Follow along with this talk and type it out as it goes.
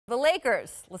The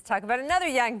Lakers. Let's talk about another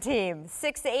young team.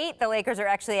 6-8. The Lakers are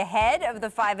actually ahead of the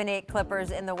 5-8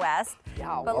 Clippers in the West.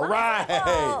 Yeah, but all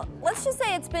right. Let's just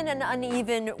say it's been an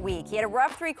uneven week. He had a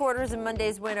rough 3 quarters in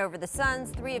Monday's win over the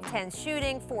Suns. 3 of 10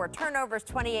 shooting, 4 turnovers,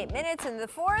 28 minutes. In the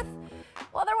fourth,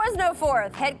 well, there was no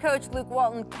fourth. Head coach Luke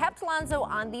Walton kept Lonzo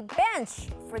on the bench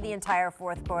for the entire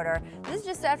fourth quarter. This is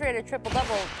just after he had a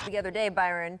triple-double the other day,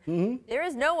 Byron. There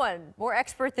is no one more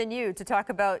expert than you to talk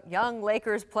about young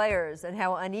Lakers players and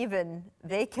how uneven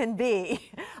they can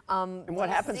be. And what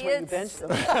happens when you bench them?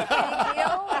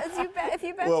 If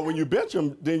you bench well, when you bench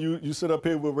them, then you sit up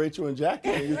here with Rachel and Jackie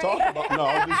and you talk about. No,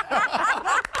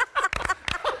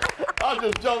 I'm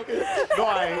just joking. No,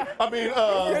 I ain't. I mean,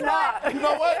 you're not. You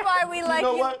know what? That's why we like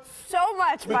you so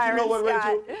much, but Byron you know what,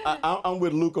 Scott. Rachel? I'm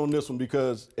with Luke on this one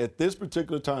because at this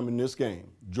particular time in this game,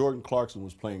 Jordan Clarkson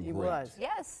was playing great. He was.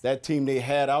 Yes. That team they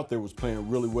had out there was playing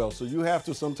really well. So you have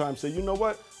to sometimes say, you know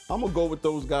what? I'm going to go with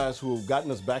those guys who have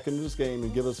gotten us back into this game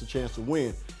and give us a chance to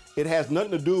win. It has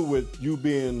nothing to do with you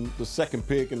being the second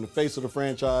pick and the face of the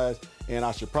franchise, and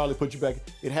I should probably put you back.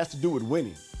 It has to do with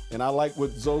winning. And I like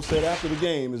what Zoe said after the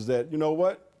game is that, you know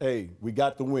what? Hey, we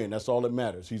got the win. That's all that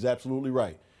matters. He's absolutely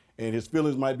right. And his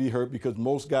feelings might be hurt because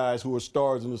most guys who are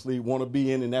stars in this league want to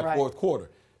be in that fourth quarter.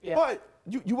 Yeah. But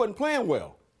you wasn't playing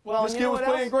well. Well, this kid was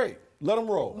playing great. Let him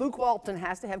roll. Luke Walton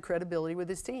has to have credibility with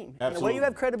his team. Absolutely. And the way you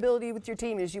have credibility with your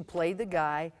team is you play the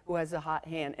guy who has a hot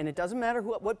hand. And it doesn't matter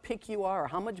what pick you are or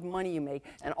how much money you make.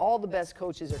 And all the best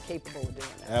coaches are capable of doing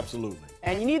that. Absolutely.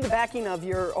 And you need the backing of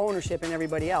your ownership and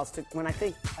everybody else. When I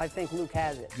think Luke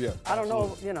has it. Yeah. I don't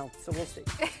know, so we'll see.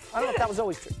 I don't know if that was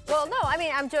always true. Well, no, I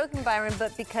mean, I'm joking, Byron,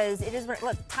 but because it is,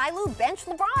 look, Ty Lue benched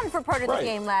LeBron for part of the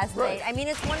game last night. I mean,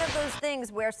 it's one of those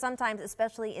things where sometimes,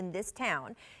 especially in this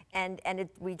town, and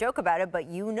we joke about it,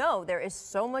 but there is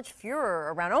so much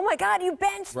furor around, oh my God, you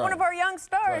benched one of our young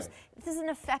stars. This is an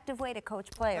effective way to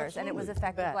coach players, and it was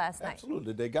effective last night.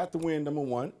 Absolutely. They got the win, number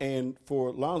one, and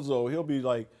for Lonzo, he'll be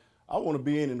like, I want to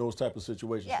be in those type of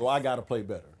situations, so I got to play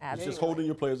better. It's just holding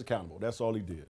your players accountable. That's all he did.